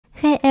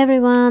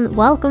everyone,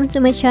 welcome to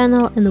my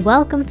channel and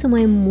welcome to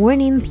my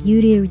morning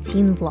beauty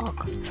routine vlog.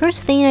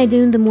 First thing I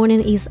do in the morning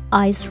is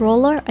ice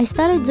roller. I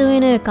started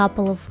doing it a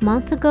couple of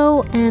months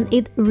ago and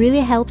it really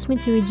helps me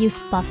to reduce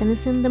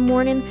puffiness in the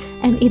morning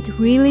and it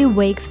really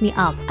wakes me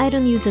up. I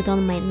don't use it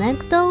on my neck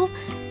though,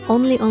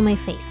 only on my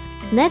face.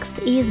 Next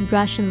is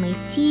brushing my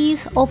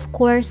teeth. Of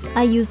course,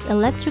 I used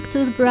electric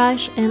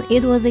toothbrush and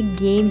it was a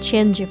game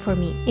changer for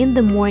me. In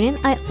the morning,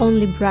 I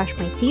only brush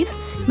my teeth,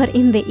 but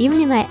in the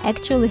evening I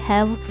actually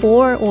have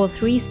 4 or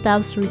 3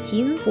 steps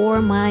routine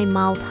for my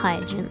mouth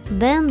hygiene.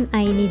 Then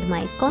I need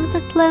my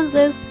contact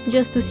lenses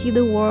just to see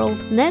the world.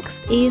 Next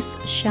is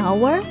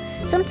shower.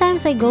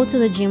 Sometimes I go to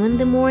the gym in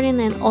the morning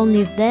and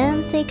only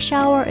then take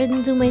shower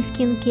and do my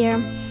skincare.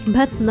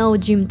 But no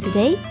gym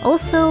today.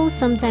 Also,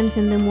 sometimes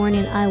in the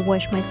morning I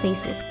wash my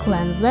face with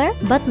cleanser,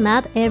 but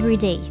not every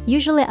day.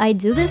 Usually I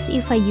do this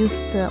if I use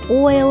the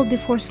oil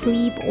before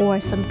sleep or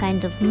some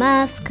kind of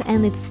mask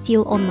and it's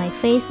still on my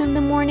face in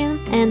the morning.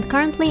 And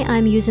currently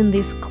I'm using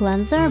this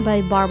cleanser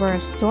by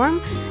Barbara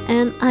Storm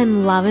and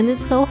I'm loving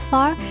it so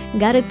far.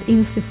 Got it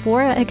in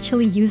Sephora,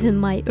 actually using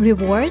my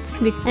rewards.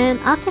 And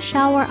after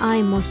shower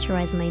I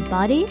moisturize my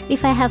body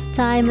if I have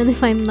time and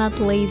if I'm not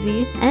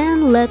lazy.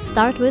 And let's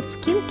start with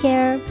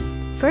skincare.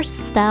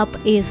 First step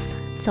is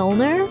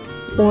toner,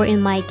 or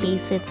in my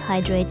case it's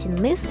hydrating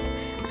mist.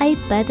 I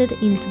pat it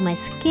into my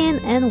skin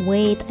and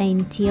wait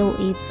until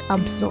it's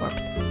absorbed.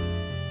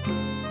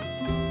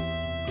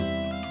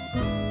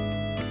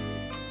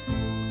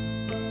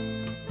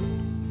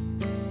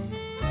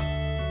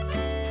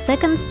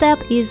 Second step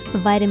is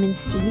vitamin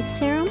C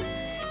serum.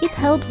 It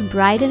helps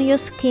brighten your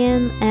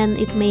skin and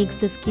it makes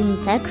the skin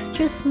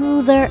texture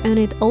smoother, and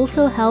it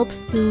also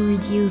helps to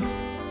reduce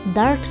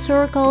dark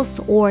circles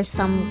or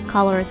some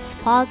colored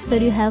spots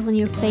that you have on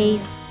your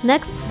face.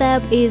 Next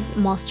step is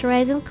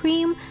moisturizing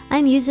cream.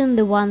 I'm using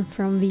the one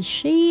from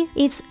Vichy.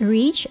 It's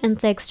rich and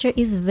texture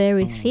is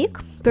very thick,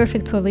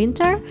 perfect for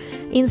winter.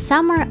 In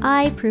summer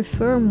I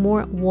prefer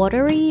more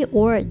watery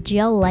or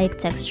gel-like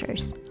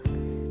textures.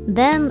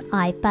 Then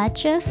eye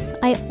patches.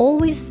 I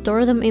always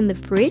store them in the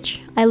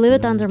fridge. I leave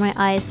it under my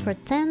eyes for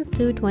 10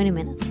 to 20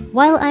 minutes.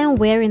 While I am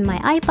wearing my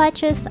eye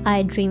patches,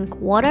 I drink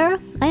water.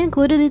 I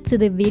included it to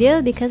the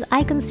video because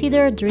I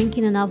consider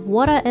drinking enough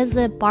water as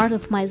a part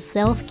of my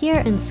self-care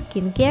and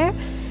skincare,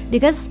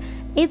 because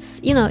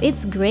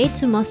it's great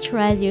to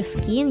moisturize your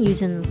skin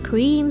using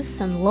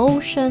creams and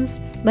lotions,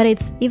 but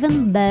it's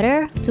even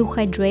better to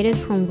hydrate it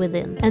from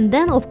within. And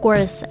then of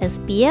course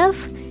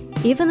SPF.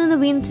 Even in the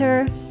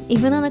winter,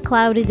 even on a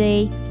cloudy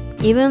day,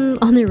 even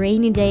on a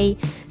rainy day.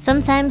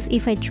 Sometimes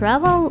if I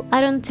travel, I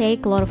don't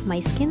take a lot of my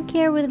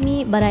skincare with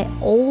me, but I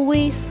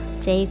always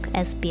take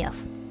SPF.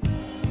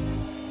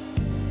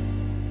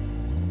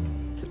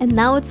 And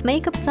now it's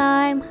makeup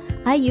time.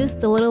 I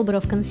used a little bit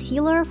of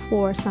concealer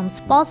for some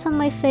spots on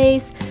my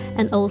face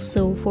and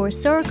also for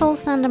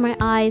circles under my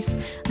eyes.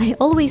 I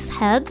always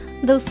had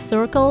those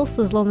circles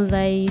as long as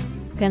I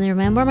can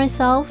remember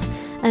myself,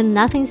 and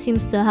nothing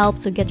seems to help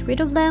to get rid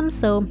of them,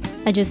 so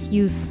I just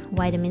use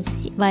vitamin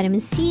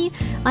C,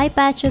 eye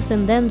patches,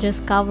 and then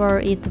just cover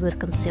it with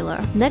concealer.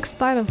 Next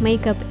part of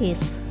makeup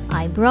is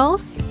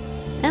eyebrows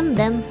and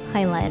then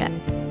highlighter.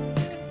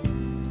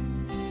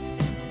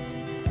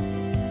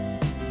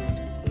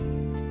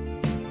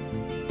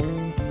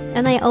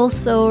 And I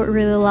also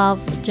really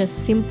love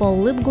just simple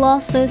lip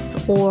glosses,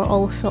 or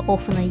also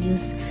often I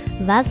use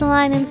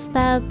Vaseline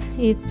instead.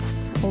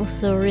 It's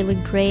also really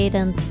great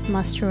and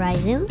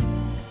moisturizing.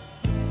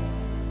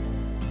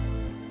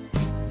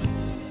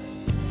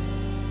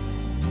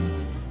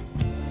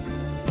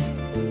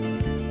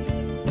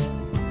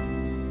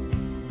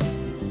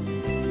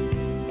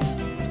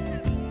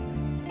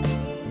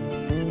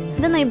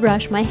 Then I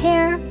brush my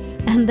hair,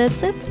 and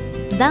that's it.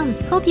 Done!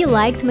 Hope you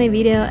liked my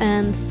video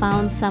and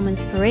found some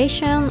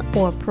inspiration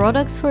or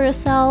products for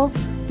yourself.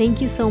 Thank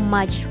you so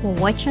much for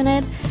watching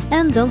it,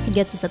 and don't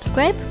forget to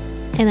subscribe,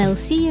 and I'll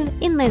see you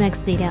in my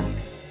next video.